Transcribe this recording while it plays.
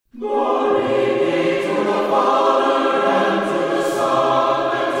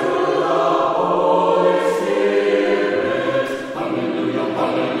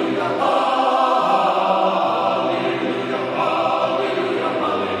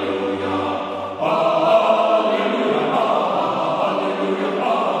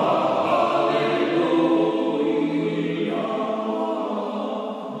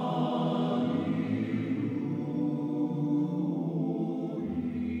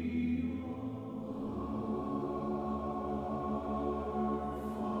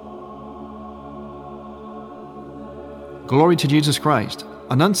Glory to Jesus Christ.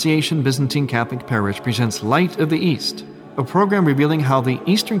 Annunciation Byzantine Catholic Parish presents Light of the East, a program revealing how the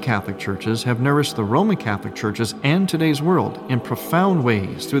Eastern Catholic churches have nourished the Roman Catholic churches and today's world in profound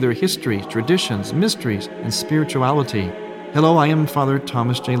ways through their histories, traditions, mysteries, and spirituality. Hello, I am Father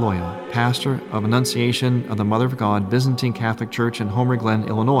Thomas J. Loya, pastor of Annunciation of the Mother of God Byzantine Catholic Church in Homer Glen,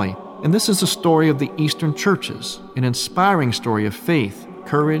 Illinois. And this is the story of the Eastern churches, an inspiring story of faith,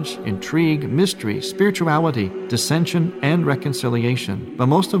 courage, intrigue, mystery, spirituality, dissension, and reconciliation. But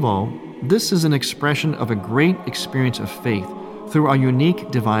most of all, this is an expression of a great experience of faith through our unique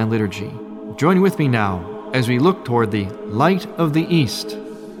divine liturgy. Join with me now as we look toward the Light of the East.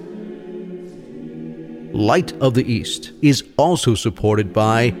 Light of the East is also supported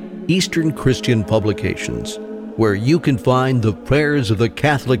by Eastern Christian Publications, where you can find the prayers of the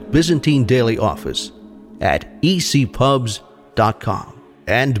Catholic Byzantine Daily Office at ecpubs.com.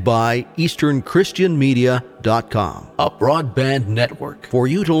 And by EasternChristianMedia.com, a broadband network for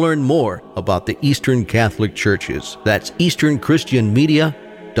you to learn more about the Eastern Catholic Churches. That's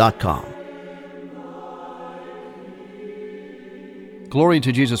EasternChristianMedia.com. Glory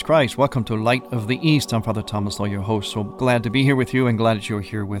to Jesus Christ. Welcome to Light of the East. I'm Father Thomas Loya, your host. So glad to be here with you and glad that you're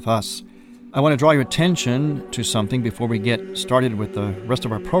here with us. I want to draw your attention to something before we get started with the rest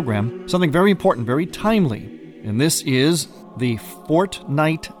of our program. Something very important, very timely. And this is the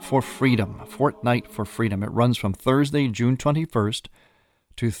Fortnight for Freedom. Fortnight for Freedom. It runs from Thursday, June 21st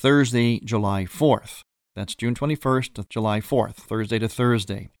to Thursday, July 4th. That's June 21st to July 4th, Thursday to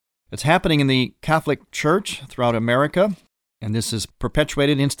Thursday. It's happening in the Catholic Church throughout America, and this is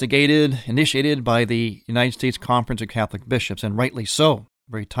perpetuated, instigated, initiated by the United States Conference of Catholic Bishops, and rightly so,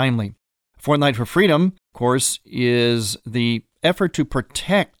 very timely. Fortnight for Freedom, of course, is the effort to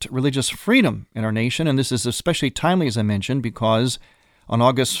protect religious freedom in our nation, and this is especially timely, as I mentioned, because on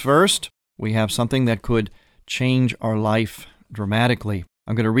August 1st, we have something that could change our life dramatically.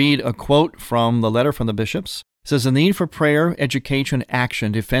 I'm going to read a quote from the letter from the bishops. It says, "The need for prayer, education,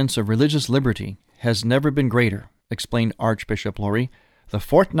 action, defense of religious liberty has never been greater," explained Archbishop Lori. "The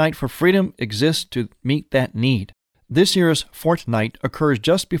Fortnight for Freedom exists to meet that need." This year's fortnight occurs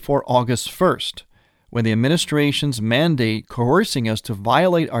just before August 1st, when the administration's mandate coercing us to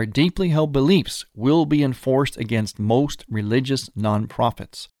violate our deeply held beliefs will be enforced against most religious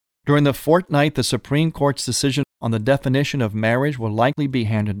nonprofits. During the fortnight, the Supreme Court's decision on the definition of marriage will likely be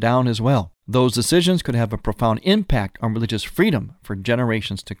handed down as well. Those decisions could have a profound impact on religious freedom for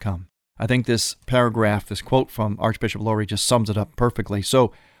generations to come. I think this paragraph, this quote from Archbishop Lori, just sums it up perfectly.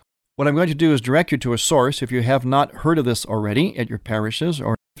 So what I'm going to do is direct you to a source if you have not heard of this already at your parishes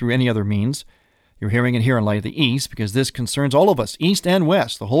or through any other means. You're hearing it here on Light of the East because this concerns all of us, East and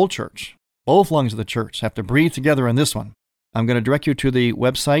West, the whole church. Both lungs of the church have to breathe together in this one. I'm going to direct you to the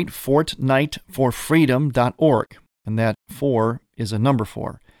website fortnightforfreedom.org, and that 4 is a number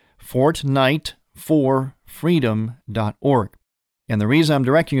 4. fortnightforfreedom.org. And the reason I'm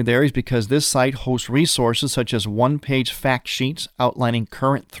directing you there is because this site hosts resources such as one-page fact sheets outlining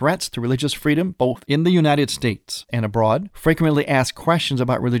current threats to religious freedom, both in the United States and abroad, frequently asked questions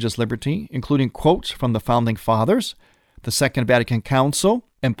about religious liberty, including quotes from the Founding Fathers, the Second Vatican Council,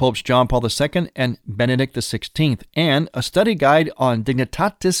 and Popes John Paul II and Benedict XVI, and a study guide on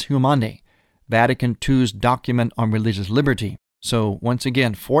Dignitatis Humanae, Vatican II's document on religious liberty. So once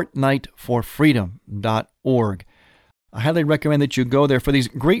again, fortnightforfreedom.org. I highly recommend that you go there for these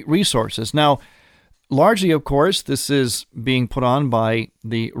great resources. Now, largely, of course, this is being put on by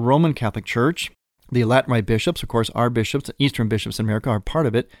the Roman Catholic Church. The Latin Rite bishops, of course, our bishops, Eastern bishops in America, are part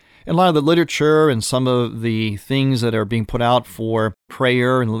of it. And a lot of the literature and some of the things that are being put out for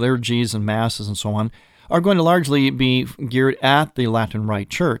prayer and liturgies and masses and so on are going to largely be geared at the Latin Rite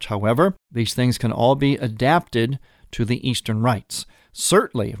Church. However, these things can all be adapted to the Eastern rites.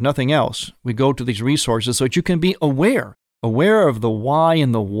 Certainly, if nothing else, we go to these resources so that you can be aware of the why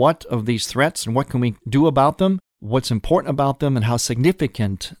and the what of these threats and what can we do about them, what's important about them, and how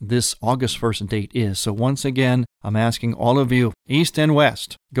significant this August 1st date is. So once again, I'm asking all of you, East and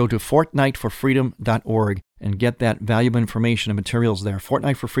West, go to fortnightforfreedom.org and get that valuable information and materials there.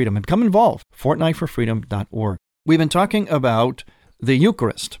 Fortnight for Freedom, and become involved. fortnightforfreedom.org. We've been talking about the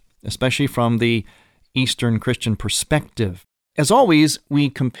Eucharist, especially from the Eastern Christian perspective. As always, we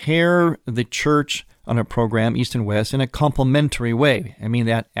compare the church on a program, East and West, in a complementary way. I mean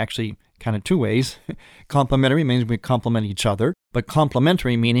that actually kind of two ways. Complementary means we complement each other, but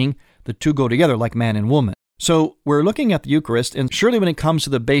complementary meaning the two go together like man and woman. So we're looking at the Eucharist, and surely when it comes to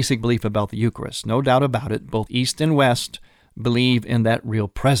the basic belief about the Eucharist, no doubt about it, both East and West believe in that real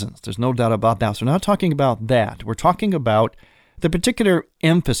presence. There's no doubt about that. So we're not talking about that. We're talking about The particular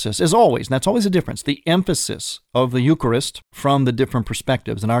emphasis, as always, and that's always a difference, the emphasis of the Eucharist from the different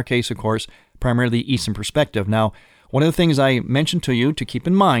perspectives. In our case, of course, primarily the Eastern perspective. Now, one of the things I mentioned to you to keep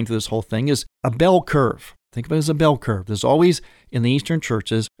in mind to this whole thing is a bell curve. Think of it as a bell curve. There's always, in the Eastern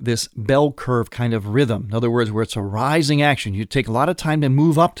churches, this bell curve kind of rhythm. In other words, where it's a rising action. You take a lot of time to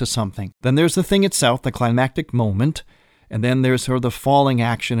move up to something. Then there's the thing itself, the climactic moment. And then there's sort of the falling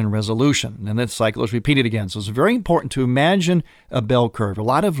action and resolution. And that cycle is repeated again. So it's very important to imagine a bell curve. A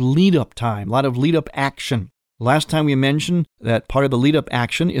lot of lead-up time, a lot of lead-up action. Last time we mentioned that part of the lead-up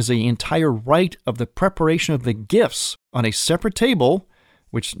action is the entire rite of the preparation of the gifts on a separate table,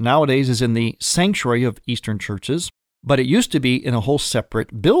 which nowadays is in the sanctuary of Eastern churches, but it used to be in a whole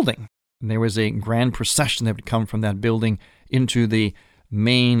separate building. And there was a grand procession that would come from that building into the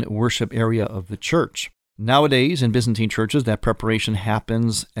main worship area of the church. Nowadays, in Byzantine churches, that preparation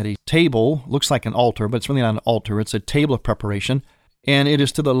happens at a table, looks like an altar, but it's really not an altar, it's a table of preparation, and it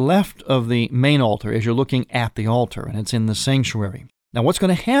is to the left of the main altar as you're looking at the altar, and it's in the sanctuary. Now, what's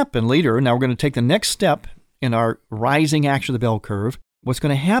going to happen later, now we're going to take the next step in our rising action of the bell curve. What's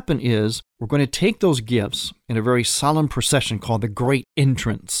going to happen is we're going to take those gifts in a very solemn procession called the Great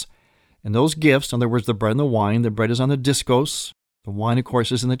Entrance. And those gifts, in other words, the bread and the wine, the bread is on the discos, the wine, of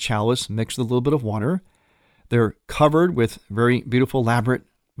course, is in the chalice, mixed with a little bit of water. They're covered with very beautiful, elaborate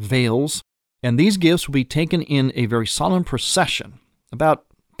veils. And these gifts will be taken in a very solemn procession, about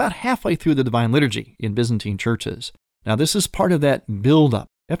halfway through the Divine Liturgy in Byzantine churches. Now, this is part of that build-up.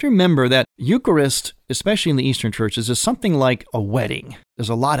 You have to remember that Eucharist, especially in the Eastern churches, is something like a wedding. There's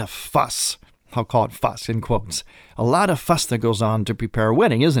a lot of fuss. I'll call it fuss in quotes. A lot of fuss that goes on to prepare a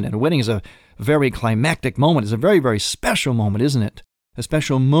wedding, isn't it? A wedding is a very climactic moment. It's a very, very special moment, isn't it? A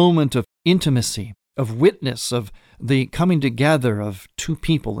special moment of intimacy, of witness, of the coming together of two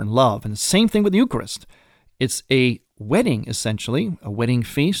people in love. And the same thing with the Eucharist. It's a wedding, essentially, a wedding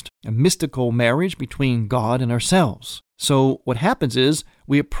feast, a mystical marriage between God and ourselves. So what happens is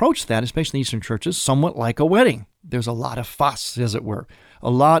we approach that, especially in Eastern churches, somewhat like a wedding. There's a lot of fuss, as it were, a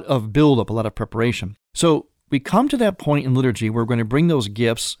lot of build-up, a lot of preparation. So we come to that point in liturgy where we're going to bring those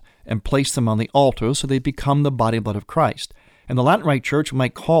gifts and place them on the altar so they become the body and blood of Christ. And the Latin Rite Church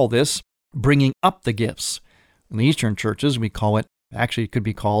might call this bringing up the gifts. In the Eastern churches, we call it, actually it could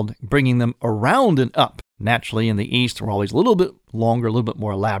be called bringing them around and up. Naturally, in the East, we're always a little bit longer, a little bit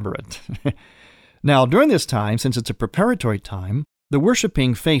more elaborate. Now, during this time, since it's a preparatory time, the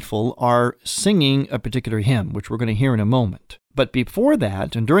worshiping faithful are singing a particular hymn, which we're going to hear in a moment. But before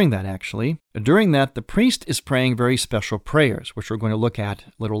that, and during that, the priest is praying very special prayers, which we're going to look at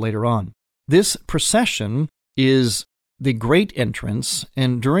a little later on. This procession is the Great Entrance,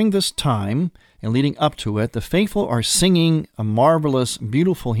 and during this time, and leading up to it, the faithful are singing a marvelous,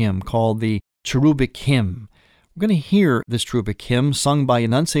 beautiful hymn called the Cherubic Hymn. We're going to hear this Cherubic Hymn sung by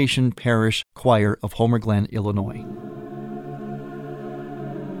Annunciation Parish Choir of Homer Glen, Illinois.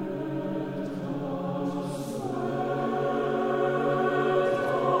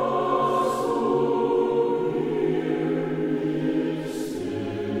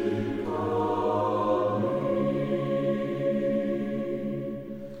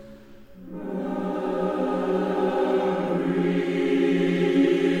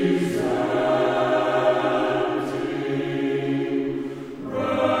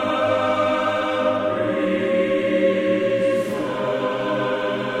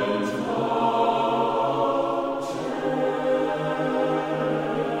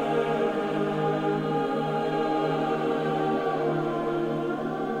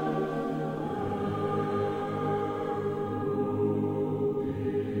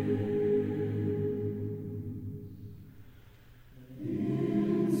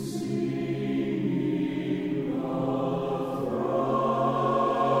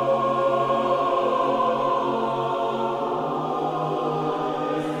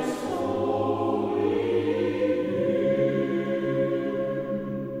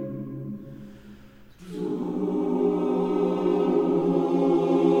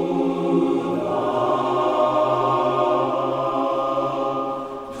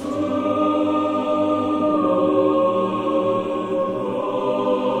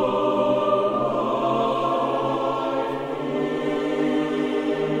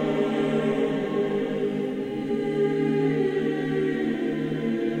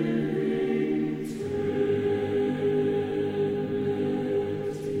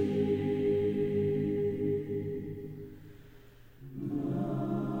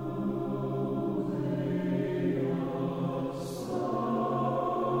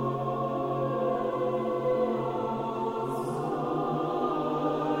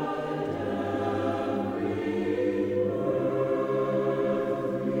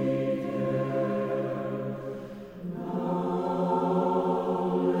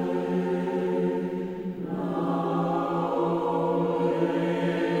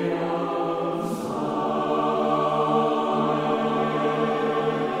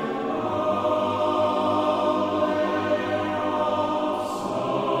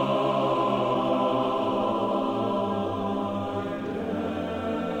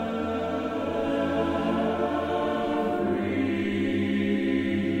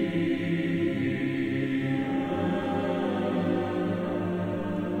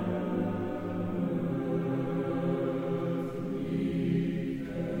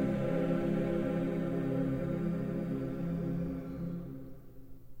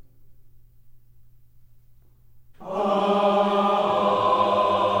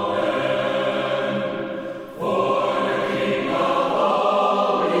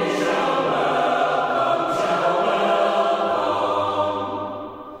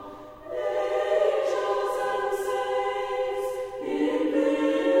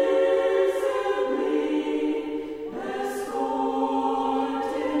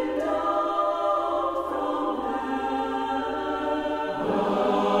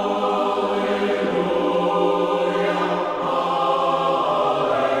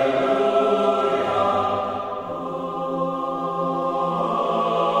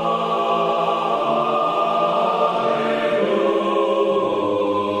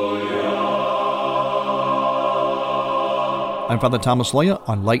 I'm Father Thomas Loya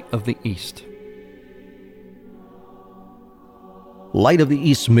on Light of the East. Light of the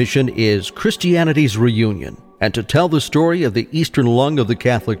East mission is Christianity's reunion. And to tell the story of the Eastern lung of the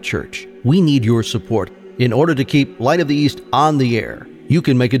Catholic Church, we need your support. In order to keep Light of the East on the air, you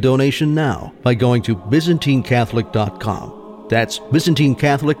can make a donation now by going to ByzantineCatholic.com. That's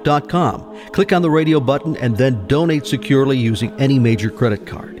ByzantineCatholic.com. Click on the radio button and then donate securely using any major credit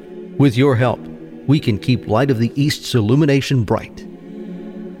card. With your help, we can keep Light of the East's illumination bright.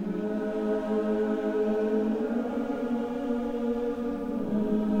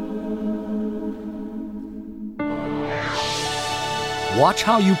 Watch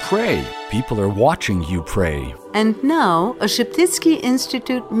how you pray. People are watching you pray. And now, a Sheptytsky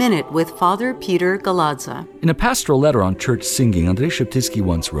Institute Minute with Father Peter Galadza. In a pastoral letter on church singing, Andrei Sheptytsky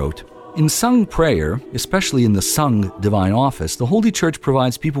once wrote, "In sung prayer, especially in the sung divine office, the Holy Church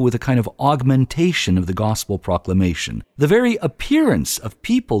provides people with a kind of augmentation of the gospel proclamation. The very appearance of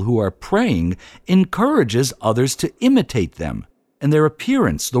people who are praying encourages others to imitate them. And their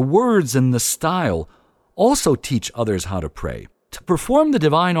appearance, the words and the style, also teach others how to pray. To perform the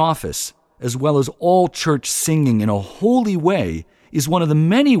divine office, as well as all church singing in a holy way, is one of the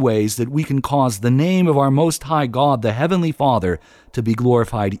many ways that we can cause the name of our Most High God, the Heavenly Father, to be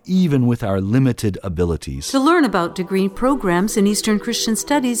glorified even with our limited abilities." To learn about degree programs in Eastern Christian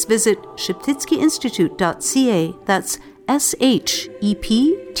Studies, visit sheptytskyinstitute.ca. That's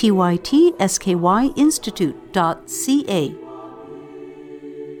SHEPTYTSKY Institute.ca.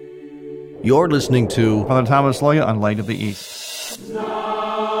 You're listening to Father Thomas Loya on Light of the East.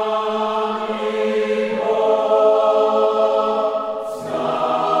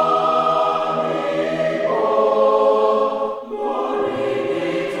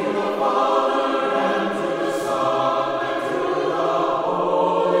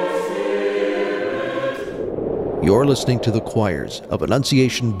 You're listening to the choirs of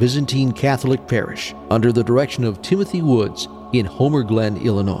Annunciation Byzantine Catholic Parish under the direction of Timothy Woods in Homer Glen,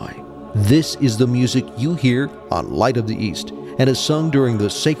 Illinois. This is the music you hear on Light of the East and is sung during the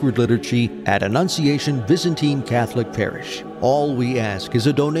sacred liturgy at Annunciation Byzantine Catholic Parish. All we ask is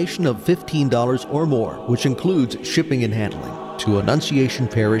a donation of $15 or more, which includes shipping and handling, to Annunciation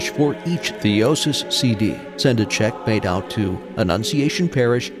Parish for each Theosis CD. Send a check made out to Annunciation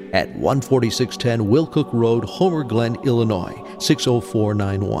Parish at 14610 Wilcook Road, Homer Glen, Illinois,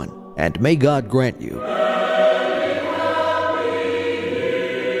 60491. And may God grant you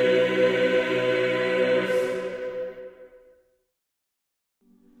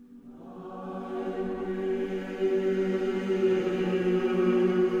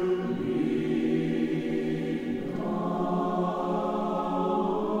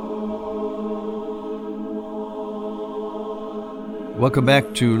Welcome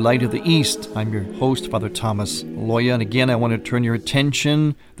back to Light of the East. I'm your host, Father Thomas Loya, and again, I want to turn your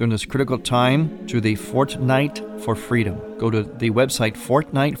attention during this critical time to the Fortnight for Freedom. Go to the website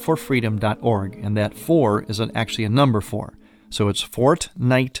fortnightforfreedom.org, and that 4 is actually a number 4. So it's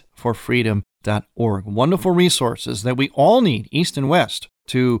fortnightforfreedom.org. Wonderful resources that we all need, East and West,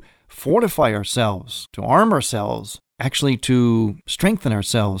 to fortify ourselves, to arm ourselves, actually to strengthen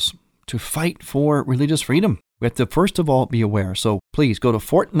ourselves, to fight for religious freedom. We have to first of all be aware. So please go to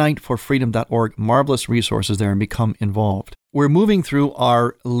fortnightforfreedom.org. Marvelous resources there and become involved. We're moving through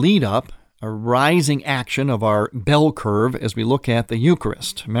our lead up, a rising action of our bell curve as we look at the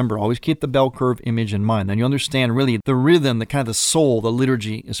Eucharist. Remember, always keep the bell curve image in mind. Then you understand really the rhythm, the kind of the soul, the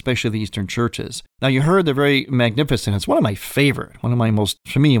liturgy, especially the Eastern churches. Now you heard the very magnificent, it's one of my favorite, one of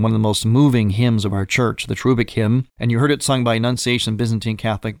the most moving hymns of our church, the Trubek hymn. And you heard it sung by Annunciation Byzantine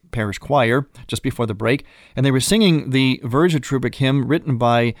Catholic Parish Choir just before the break. And they were singing the Virgin Trubek hymn written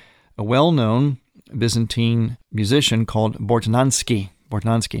by a well-known Byzantine musician called Bortnansky.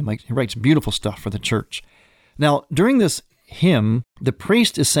 He writes beautiful stuff for the church. Now, during this hymn, the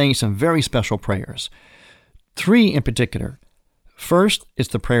priest is saying some very special prayers. 3 in particular. First, it's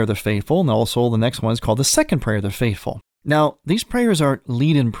the prayer of the faithful, and also the next one is called the second prayer of the faithful. Now, these prayers are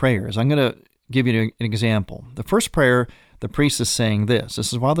lead-in prayers. I'm going to give you an example. The first prayer, the priest is saying this.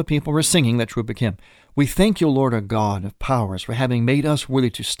 This is while the people were singing that Trubek hymn. We thank you, Lord, our God of powers, for having made us worthy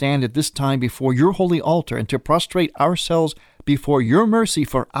to stand at this time before your holy altar and to prostrate ourselves before your mercy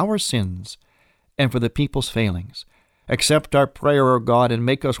for our sins and for the people's failings. Accept our prayer, O God, and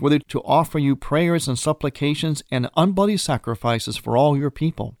make us worthy to offer you prayers and supplications and unbloody sacrifices for all your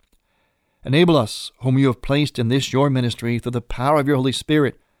people. Enable us, whom you have placed in this your ministry, through the power of your Holy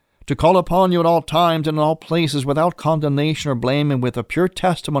Spirit, to call upon you at all times and in all places without condemnation or blame and with a pure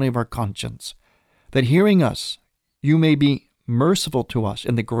testimony of our conscience, that hearing us, you may be merciful to us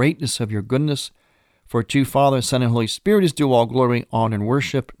in the greatness of your goodness, For to Father, Son, and Holy Spirit is due all glory, honor, and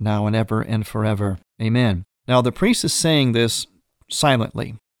worship, now and ever and forever. Amen. Now, the priest is saying this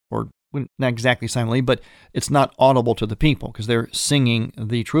silently, or not exactly silently, but it's not audible to the people because they're singing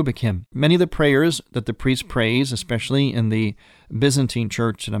the Cherubic hymn. Many of the prayers that the priest prays, especially in the Byzantine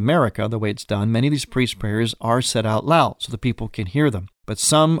church in America, the way it's done, many of these priest prayers are said out loud so the people can hear them. But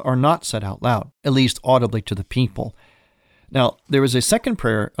some are not said out loud, at least audibly to the people. Now, there is a second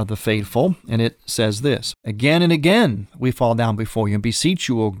prayer of the faithful, and it says this: Again and again we fall down before you and beseech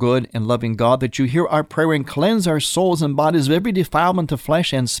you, O good and loving God, that you hear our prayer and cleanse our souls and bodies of every defilement of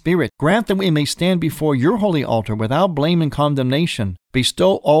flesh and spirit. Grant that we may stand before your holy altar without blame and condemnation.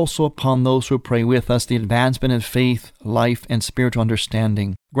 Bestow also upon those who pray with us the advancement in faith, life, and spiritual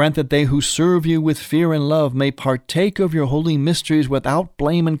understanding. Grant that they who serve you with fear and love may partake of your holy mysteries without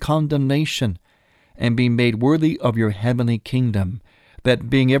blame and condemnation, and be made worthy of your heavenly kingdom, that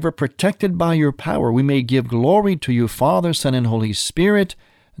being ever protected by your power, we may give glory to you, Father, Son, and Holy Spirit,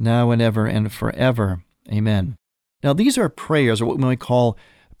 now and ever and forever. Amen. Now, these are prayers, or what we might call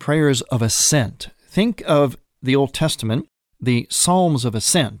prayers of ascent. Think of the Old Testament, the Psalms of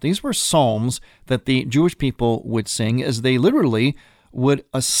Ascent. These were psalms that the Jewish people would sing as they literally would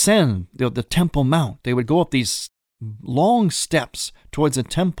ascend the Temple Mount. They would go up these long steps towards the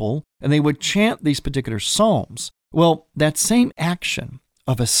temple, and they would chant these particular psalms. Well, that same action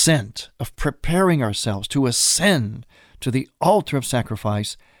of ascent, of preparing ourselves to ascend to the altar of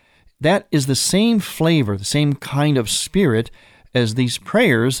sacrifice, that is the same flavor, the same kind of spirit as these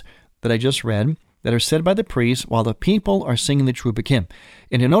prayers that I just read that are said by the priest while the people are singing the Cherubic hymn.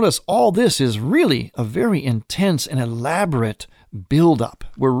 And you notice all this is really a very intense and elaborate build-up.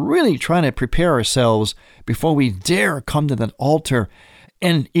 We're really trying to prepare ourselves before we dare come to that altar,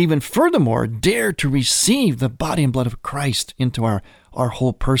 and even furthermore, dare to receive the body and blood of Christ into our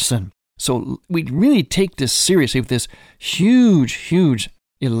whole person. So we really take this seriously with this huge,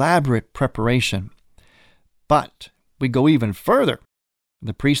 elaborate preparation. But we go even further.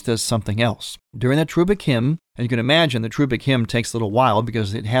 The priest does something else. During that Cherubic hymn, and you can imagine the Cherubic hymn takes a little while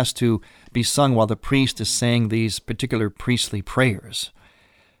because it has to be sung while the priest is saying these particular priestly prayers.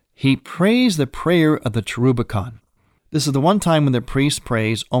 He prays the prayer of the Cherubicon. This is the one time when the priest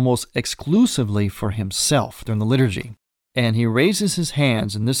prays almost exclusively for himself during the liturgy. And he raises his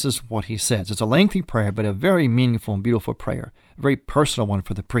hands, and this is what he says. It's a lengthy prayer, but a very meaningful and beautiful prayer, a very personal one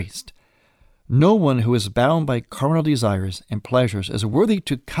for the priest. No one who is bound by carnal desires and pleasures is worthy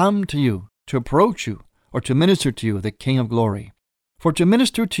to come to you, to approach you, or to minister to you, the King of glory. For to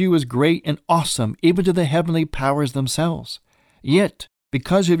minister to you is great and awesome, even to the heavenly powers themselves. Yet,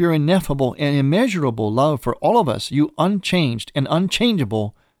 because of your ineffable and immeasurable love for all of us, you unchanged and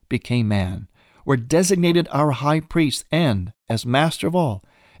unchangeable became man, were designated our high priest, and, as master of all,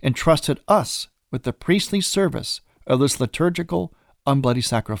 entrusted us with the priestly service of this liturgical, unbloody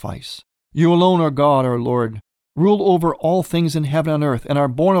sacrifice. You alone are God, our Lord, rule over all things in heaven and earth, and are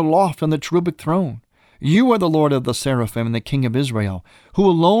borne aloft on the cherubic throne. You are the Lord of the seraphim and the King of Israel, who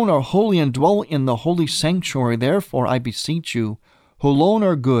alone are holy and dwell in the holy sanctuary. Therefore, I beseech you, who alone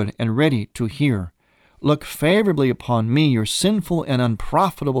are good and ready to hear, look favorably upon me, your sinful and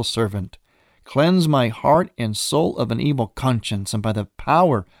unprofitable servant. Cleanse my heart and soul of an evil conscience, and by the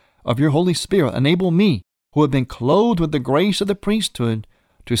power of your Holy Spirit, enable me, who have been clothed with the grace of the priesthood,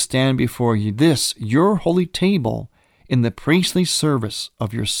 to stand before you this, your holy table, in the priestly service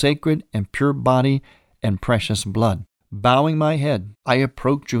of your sacred and pure body and precious blood. Bowing my head, I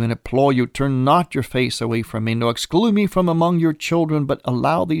approach you and implore you, turn not your face away from me, nor exclude me from among your children, but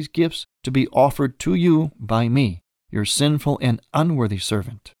allow these gifts to be offered to you by me, your sinful and unworthy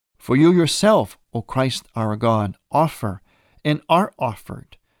servant. For you yourself, O Christ our God, offer and are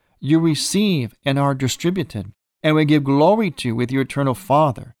offered. You receive and are distributed, and we give glory to you with your eternal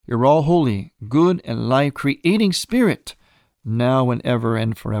Father, your all-holy, good, and life-creating Spirit, now and ever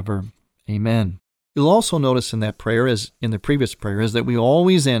and forever. Amen. You'll also notice in that prayer, as in the previous prayers, that we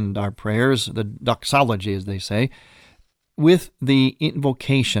always end our prayers, the doxology, as they say, with the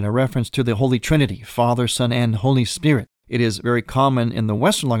invocation, a reference to the Holy Trinity, Father, Son, and Holy Spirit. It is very common in the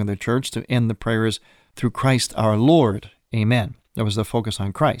Western line of the Church to end the prayers through Christ our Lord. Amen. That was the focus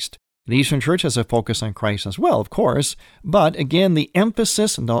on Christ. The Eastern Church has a focus on Christ as well, of course, but again, the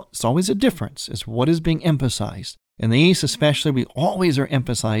emphasis, and it's always a difference, is what is being emphasized. In the East especially, we always are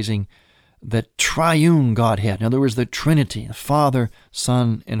emphasizing the triune Godhead. In other words, the Trinity, the Father,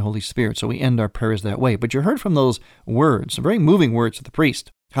 Son, and Holy Spirit. So we end our prayers that way. But you heard from those words, very moving words of the priest,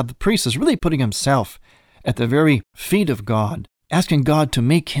 how the priest is really putting himself at the very feet of God, asking God to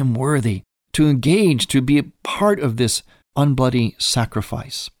make him worthy, to engage, to be a part of this unbloody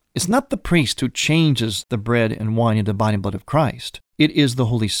sacrifice. It's not the priest who changes the bread and wine into the body and blood of Christ. It is the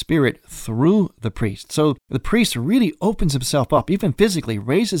Holy Spirit through the priest. So the priest really opens himself up, even physically,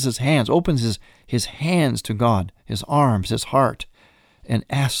 raises his hands, opens his hands to God, his arms, his heart, and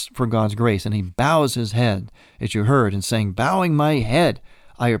asks for God's grace. And he bows his head, as you heard, and saying, "Bowing my head,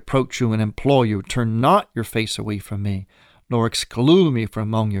 I approach you and implore you, turn not your face away from me, nor exclude me from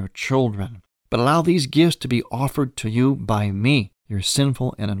among your children, but allow these gifts to be offered to you by me, your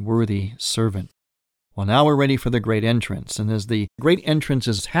sinful and unworthy servant." Well, now we're ready for the great entrance. And as the great entrance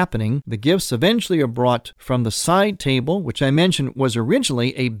is happening, the gifts eventually are brought from the side table, which I mentioned was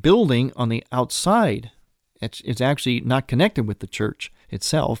originally a building on the outside. It's actually not connected with the church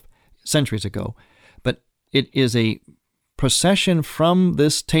itself centuries ago, but it is a procession from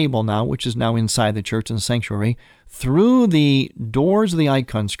this table now, which is now inside the church and the sanctuary, through the doors of the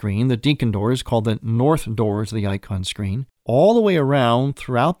icon screen, the deacon doors called the north doors of the icon screen, all the way around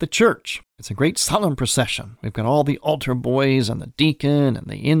throughout the church. It's a great solemn procession. We've got all the altar boys and the deacon and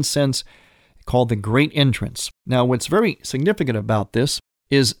the incense, called the great entrance. Now, what's very significant about this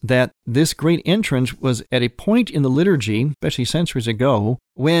is that this great entrance was at a point in the liturgy, especially centuries ago,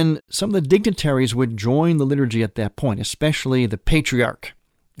 when some of the dignitaries would join the liturgy at that point, especially the patriarch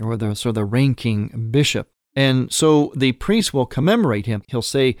or the ranking bishop. And so the priest will commemorate him. He'll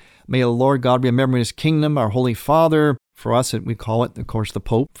say, "May the Lord God remember in his kingdom our Holy Father." For us, we call it, of course, the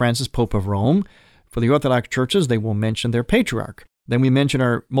Pope, Francis, Pope of Rome. For the Orthodox churches, they will mention their patriarch. Then we mention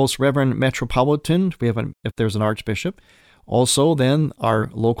our most reverend metropolitan, if there's an archbishop. Also, then, our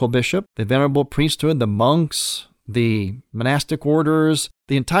local bishop, the venerable priesthood, the monks, the monastic orders,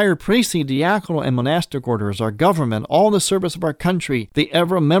 the entire priestly, diaconal, and monastic orders, our government, all the service of our country, the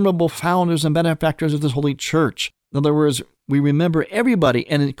ever-memorable founders and benefactors of this holy church. In other words, we remember everybody,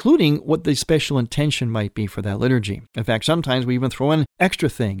 and including what the special intention might be for that liturgy. In fact, sometimes we even throw in extra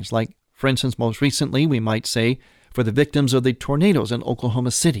things, like, for instance, most recently, we might say, for the victims of the tornadoes in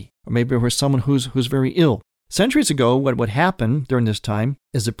Oklahoma City, or maybe for someone who's very ill. Centuries ago, what would happen during this time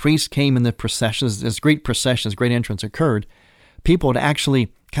is the priest came in the processions, as great processions, great entrance occurred, people would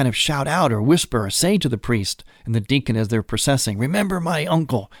actually kind of shout out or whisper or say to the priest and the deacon as they're processing, "Remember my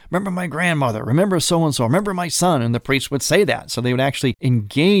uncle, remember my grandmother, remember so-and-so, remember my son," and the priest would say that. So they would actually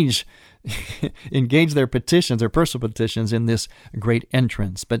engage their petitions, their personal petitions in this great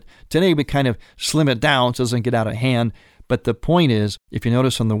entrance. But today we kind of slim it down so it doesn't get out of hand. But the point is, if you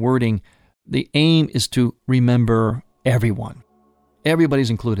notice on the wording, the aim is to remember everyone. Everybody's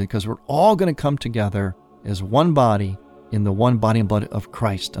included because we're all going to come together as one body in the one body and blood of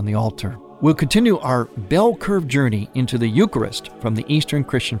Christ on the altar. We'll continue our bell curve journey into the Eucharist from the Eastern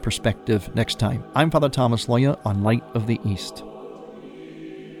Christian perspective next time. I'm Father Thomas Loya on Light of the East.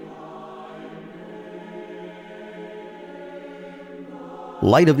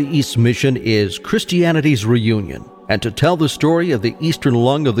 Light of the East's mission is Christianity's reunion. And to tell the story of the Eastern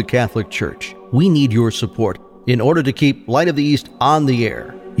lung of the Catholic Church, we need your support. In order to keep Light of the East on the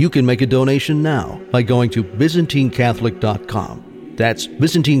air, you can make a donation now by going to ByzantineCatholic.com. That's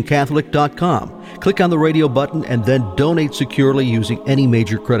ByzantineCatholic.com. Click on the radio button and then donate securely using any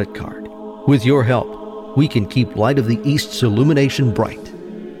major credit card. With your help, we can keep Light of the East's illumination bright.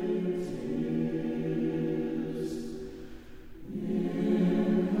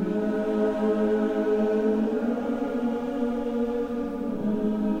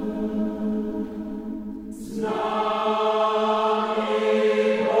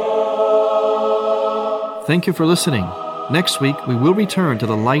 Thank you for listening. Next week, we will return to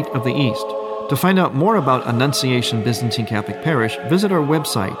the Light of the East. To find out more about Annunciation Byzantine Catholic Parish, visit our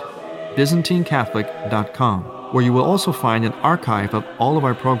website, ByzantineCatholic.com, where you will also find an archive of all of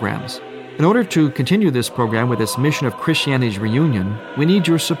our programs. In order to continue this program with its mission of Christianity's reunion, we need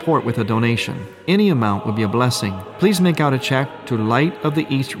your support with a donation. Any amount would be a blessing. Please make out a check to Light of the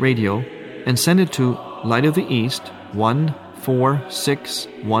East Radio and send it to Light of the East,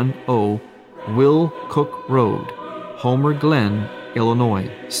 14610, Will Cook Road, Homer Glen, Illinois,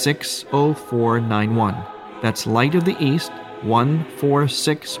 60491. That's Light of the East,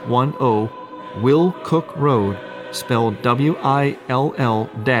 14610, Will Cook Road, spelled WILL-COOK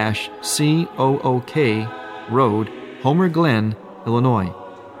Road, Homer Glen, Illinois.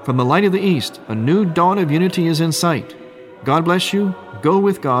 From the Light of the East, a new dawn of unity is in sight. God bless you, go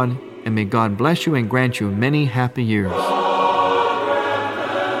with God, and may God bless you and grant you many happy years.